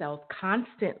find yourself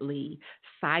constantly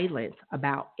silent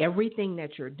about everything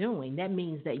that you're doing, that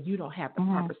means that you don't have the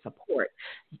proper support.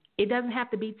 It doesn't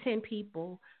have to be 10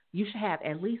 people. You should have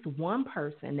at least one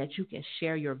person that you can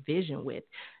share your vision with,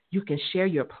 you can share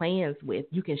your plans with,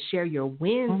 you can share your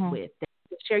wins with, that you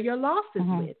can share your losses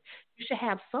with. You should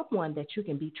have someone that you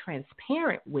can be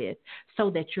transparent with so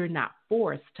that you're not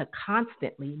forced to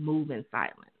constantly move in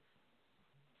silence.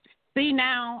 See,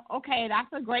 now, okay, that's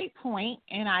a great point,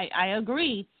 and I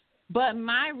agree. But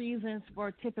my reasons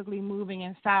for typically moving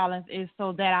in silence is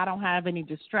so that I don't have any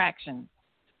distractions.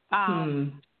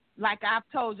 Like I've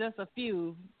told just a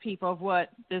few people of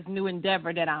what this new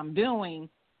endeavor that I'm doing,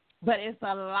 but it's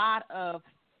a lot of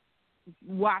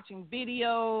watching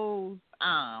videos,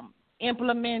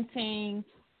 implementing,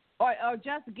 or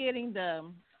just getting the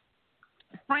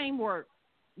framework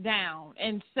down.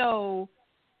 And so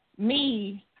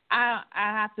I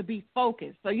have to be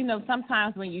focused. So, you know,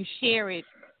 sometimes when you share it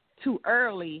too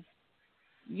early,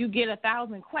 you get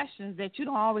 1,000 questions that you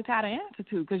don't always have an answer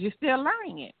to because you're still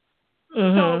learning it.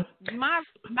 So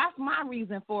that's my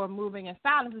reason for moving in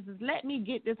silence is let me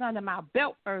get this under my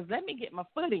belt first. Let me get my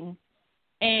footing,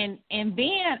 and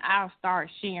then I'll start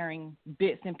sharing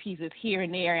bits and pieces here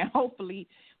and there. And hopefully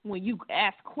when you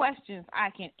ask questions,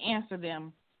 I can answer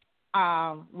them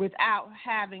without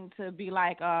having to be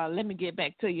like, let me get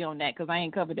back to you on that because I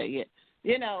ain't covered that yet.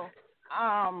 You know,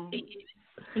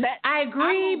 I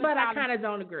agree, but I kind of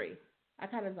don't agree.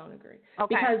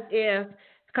 Okay.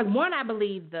 Because one, I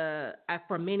believe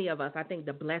for many of us, I think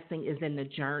the blessing is in the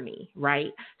journey,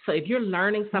 right? So if you're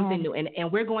learning something new,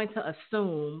 and we're going to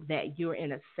assume that you're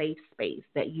in a safe space,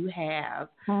 that you have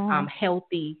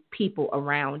healthy people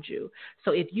around you.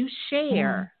 So if you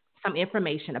share some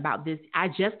information about this, I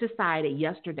just decided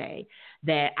yesterday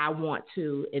that I want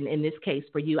to, in this case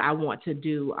for you, I want to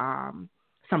do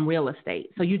some real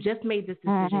estate. So you just made this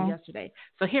decision yesterday.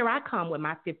 So here I come with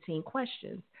my 15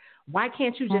 questions. Why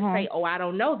can't you just say, oh, I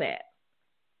don't know that?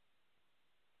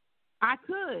 I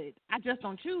could. I just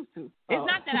don't choose to. It's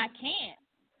not that I can't.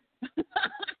 It's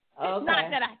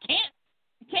not that I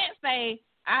can't say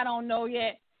I don't know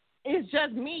yet. It's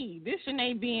just me. This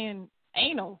ain't being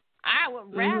anal. I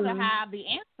would rather have the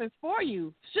answers for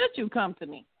you should you come to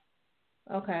me.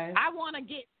 Okay. I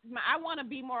want to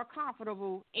be more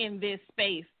comfortable in this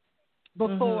space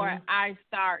before I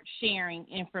start sharing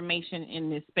information in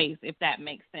this space, if that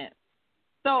makes sense.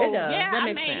 So yeah,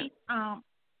 that makes sense.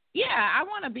 I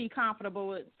want to be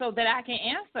comfortable so that I can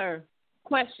answer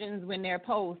questions when they're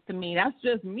posed to me. That's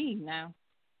just me now.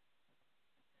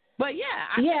 But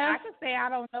I can say I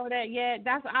don't know that yet.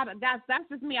 That's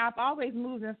just me. I've always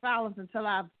moved in silence until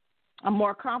I'm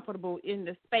more comfortable in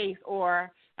the space,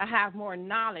 or I have more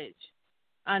knowledge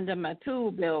under my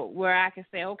tool belt where I can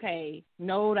say, okay,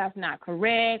 no, that's not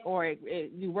correct, or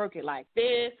you work it like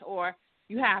this, or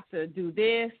you have to do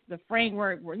this, the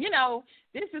framework where,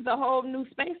 this is a whole new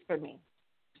space for me.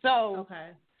 So,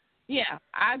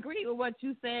 I agree with what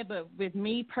you said, but with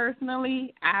me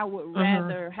personally, I would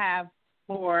rather have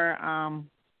I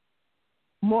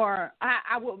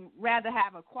would rather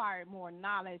have acquired more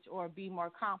knowledge or be more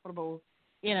comfortable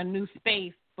in a new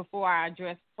space before I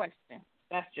address questions.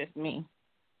 That's just me.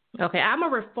 Okay, I'm a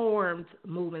reformed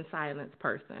move in silence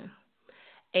person.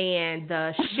 And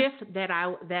the shift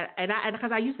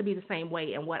because I used to be the same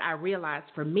way, and what I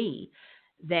realized for me,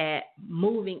 that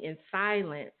moving in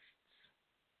silence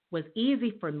was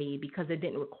easy for me because it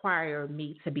didn't require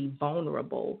me to be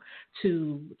vulnerable,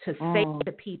 to say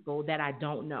to people that I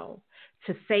don't know,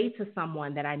 to say to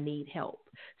someone that I need help.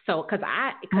 So because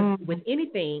with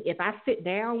anything, if I sit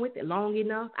down with it long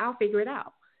enough, I'll figure it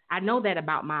out. I know that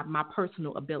about my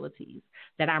personal abilities,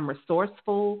 that I'm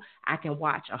resourceful. I can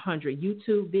watch 100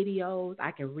 YouTube videos.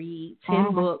 I can read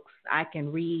 10 books. I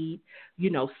can read,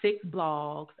 6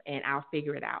 blogs, and I'll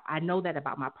figure it out. I know that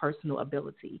about my personal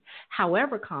ability.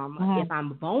 However, if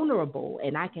I'm vulnerable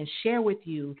and I can share with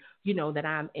you, that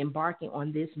I'm embarking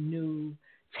on this new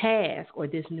task or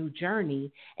this new journey,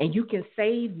 and you can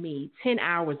save me 10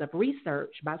 hours of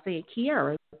research by saying,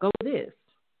 Kiara, go do this.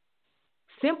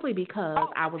 Simply because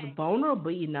I was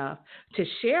vulnerable enough to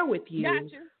share with you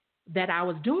that I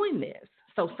was doing this.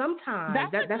 So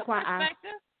sometimes that's why that's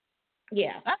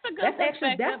a good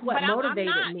perspective. That's what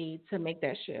motivated me to make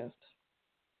that shift.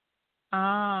 But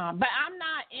I'm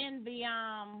not in the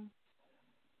I'm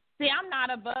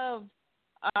not above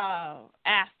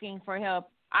asking for help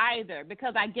either,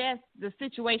 because I guess the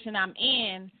situation I'm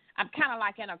in, I'm kind of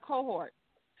like in a cohort.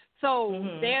 So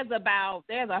there are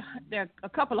a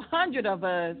couple of hundred of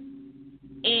us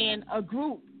in a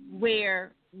group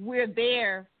where we're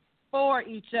there for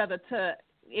each other to,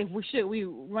 if we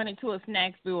run into a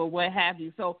snack store or what have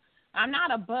you. So I'm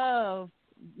not above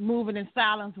moving in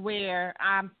silence where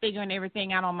I'm figuring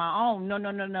everything out on my own.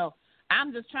 No.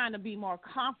 I'm just trying to be more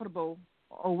comfortable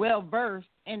or well versed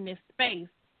in this space,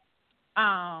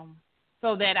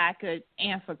 so that I could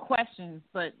answer questions.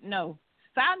 But no.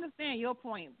 So I understand your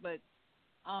point, but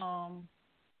no,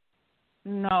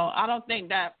 I don't think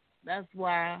that's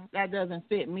why that doesn't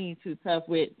fit me too tough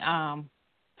with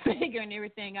figuring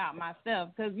everything out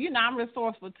myself. Because, I'm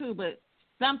resourceful too, but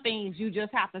some things you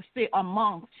just have to sit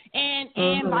amongst. And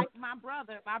like my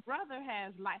brother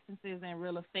has licenses in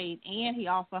real estate, and he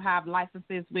also has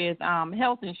licenses with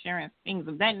health insurance, things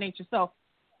of that nature. So,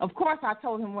 of course, I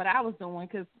told him what I was doing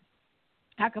because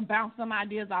I could bounce some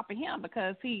ideas off of him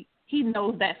because he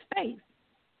knows that space.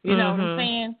 You know what I'm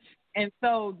saying? And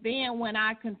so then when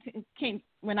I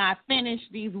finish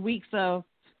these weeks of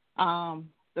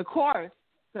the course,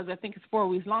 because I think it's 4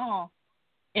 weeks long,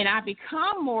 and I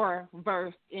become more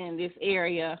versed in this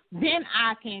area, then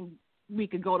we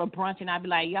could go to brunch, and I'd be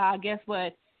like, y'all, guess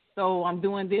what? So I'm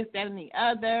doing this, that, and the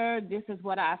other. This is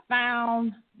what I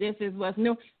found. This is what's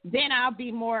new. Then I'll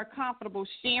be more comfortable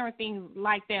sharing things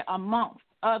like that amongst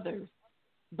others.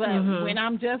 But when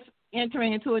I'm just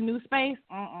entering into a new space,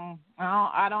 I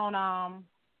don't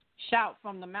shout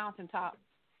from the mountaintop.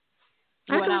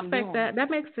 I can respect that. That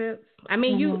makes sense. I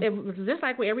mean, just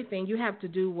like with everything, you have to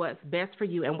do what's best for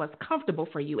you and what's comfortable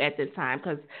for you at this time.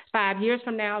 Because 5 years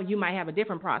from now, you might have a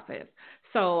different process.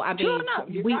 So I mean,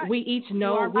 we each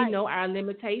know know our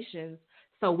limitations.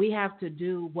 So we have to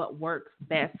do what works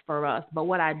best for us. But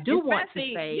what I do want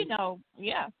to say,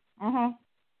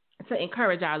 to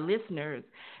encourage our listeners,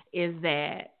 is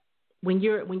that when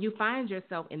you find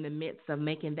yourself in the midst of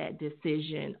making that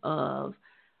decision of,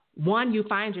 one, you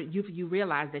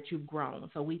realize that you've grown.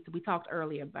 So we talked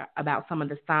earlier about some of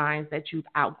the signs that you've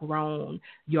outgrown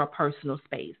your personal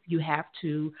space. You have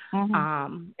to,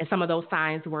 and some of those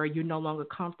signs where you're no longer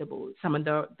comfortable. Some of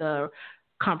the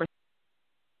conversations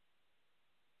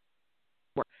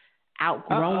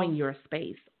outgrowing your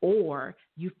space, or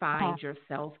you find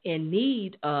yourself in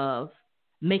need of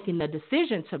making the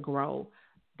decision to grow.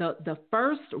 The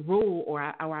first rule, or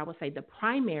I would say the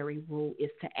primary rule, is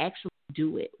to actually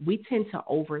do it. We tend to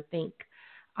overthink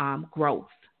growth.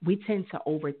 We tend to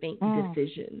overthink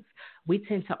decisions. We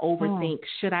tend to overthink,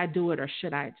 should I do it or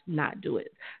should I not do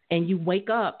it? And you wake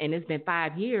up and it's been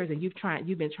 5 years and you've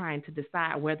been trying to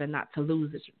decide whether or not to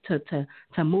lose this,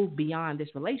 to move beyond this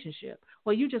relationship.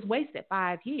 Well, you just wasted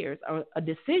 5 years, or a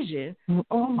decision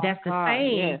that's the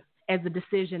same as the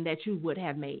decision that you would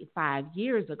have made 5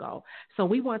 years ago. So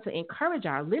we want to encourage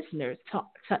our listeners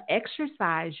to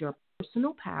exercise your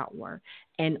personal power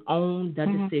and own the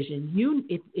decision.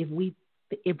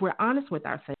 If we're honest with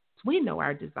ourselves, we know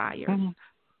our desires.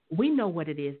 We know what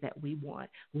it is that we want.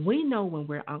 We know when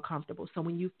we're uncomfortable. So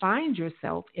when you find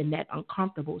yourself in that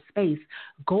uncomfortable space,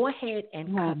 go ahead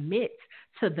and commit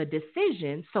to the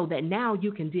decision so that now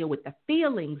you can deal with the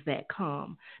feelings that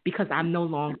come because I'm no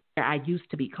longer where I used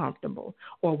to be comfortable,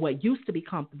 or what used to be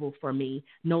comfortable for me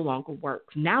no longer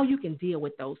works. Now you can deal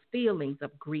with those feelings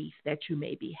of grief that you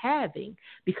may be having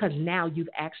because now you've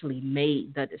actually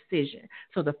made the decision.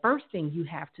 So the first thing you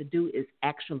have to do is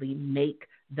actually make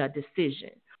the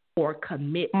decision or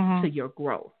commit to your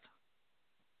growth.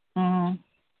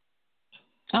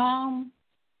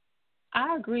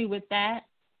 I agree with that,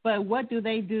 but what do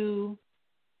they do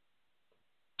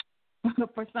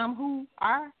for some who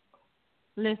are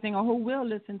listening or who will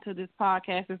listen to this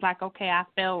podcast? It's like, okay, I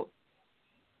felt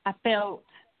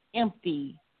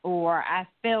empty, or I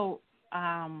felt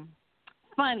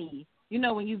funny. You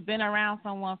know, when you've been around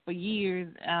someone for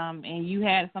years and you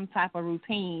had some type of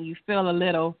routine, you feel a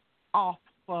little off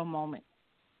for a moment.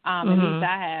 At least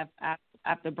I have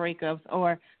after breakups,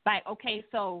 or like, okay,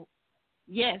 so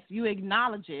yes, you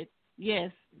acknowledge it.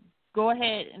 Yes, go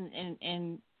ahead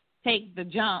and take the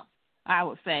jump, I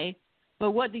would say.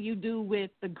 But what do you do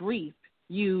with the grief?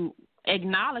 You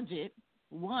acknowledge it,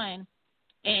 one,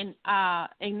 and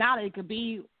acknowledge it could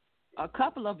be a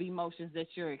couple of emotions that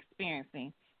you're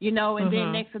experiencing, you know, and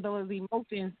then next to those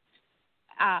emotions,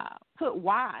 put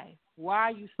why.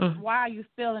 Why are you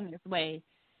feeling this way?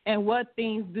 And what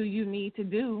things do you need to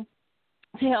do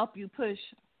to help you push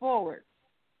forward?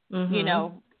 You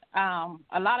know,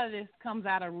 a lot of this comes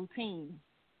out of routine.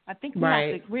 I think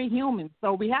we're humans,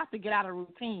 so we have to get out of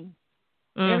routine.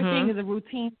 Everything is a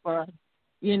routine for us,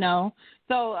 you know.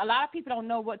 So a lot of people don't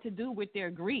know what to do with their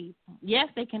grief. Yes,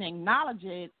 they can acknowledge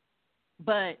it,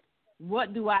 but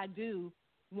what do I do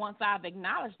once I've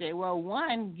acknowledged it? Well,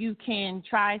 one, you can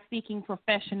try seeking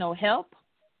professional help,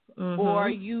 or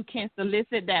you can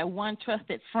solicit that one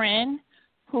trusted friend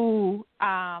who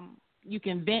you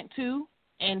can vent to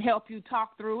and help you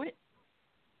talk through it.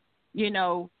 You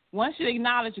know, once you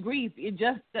acknowledge grief, you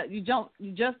just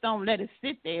don't let it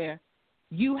sit there.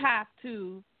 You have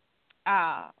to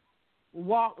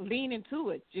lean into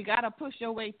it. You got to push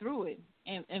your way through it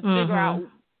and figure out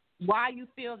why you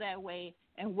feel that way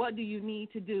and what do you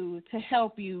need to do to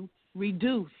help you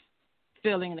reduce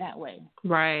feeling that way.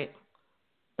 Right.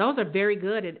 Those are very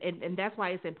good, and that's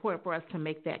why it's important for us to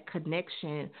make that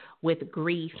connection with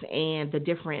grief and the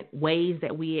different ways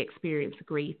that we experience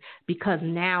grief, because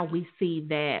now we see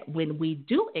that when we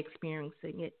do experience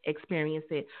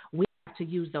it, we have to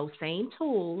use those same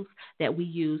tools that we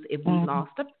use if we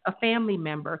lost a family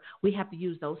member. We have to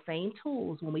use those same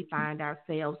tools when we find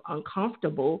ourselves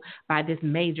uncomfortable by this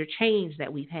major change that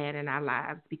we've had in our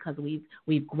lives because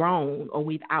we've grown or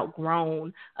we've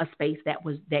outgrown a space that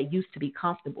used to be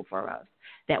comfortable for us.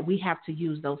 That we have to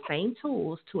use those same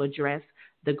tools to address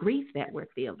the grief that we're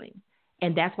feeling.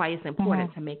 And that's why it's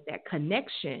important to make that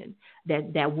connection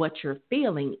that what you're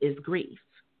feeling is grief.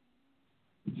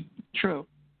 True.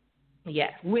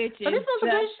 Yes. Which so is this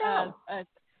was a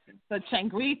good show.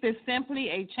 Grief is simply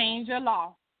a change or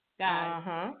loss,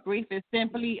 guys. Grief is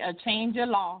simply a change or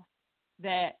loss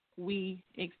that we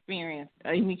experience.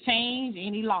 Any change,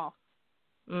 any loss.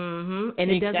 And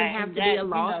it doesn't have to be a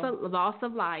loss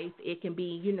of life. It can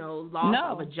be,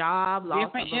 loss of a job, loss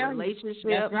of a relationship.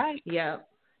 That's right. Yeah.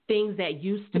 Things that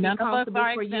used to be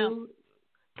comfortable for you.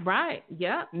 Right.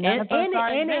 Yeah. And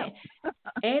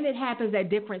it happens at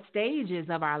different stages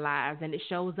of our lives, and it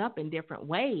shows up in different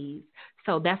ways.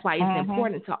 So that's why it's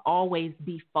important to always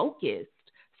be focused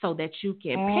so that you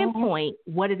can pinpoint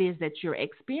what it is that you're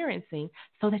experiencing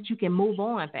so that you can move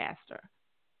on faster.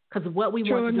 Because what we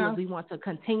want to do is we want to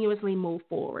continuously move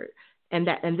forward. And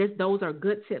those are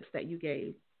good tips that you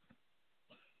gave.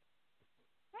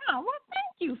 Oh, well,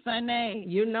 thank you, Sunday.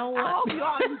 You know what? I hope you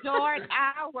all enjoyed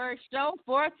our show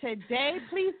for today.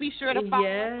 Please be sure to follow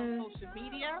us on social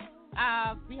media.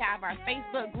 We have our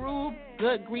Facebook group,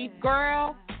 Good Grief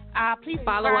Girl. Please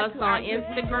follow us on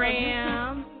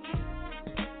Instagram.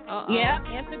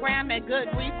 Instagram at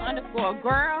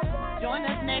goodgrief_girl. Join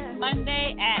us next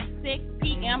Monday at 6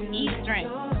 p.m. Eastern.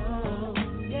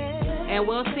 And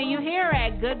we'll see you here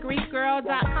at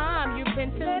goodgriefgirl.com. You've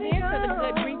been tuned in to the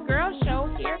Good Grief Girl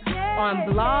Show here on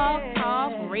Blog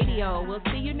Talk Radio. We'll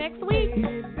see you next week.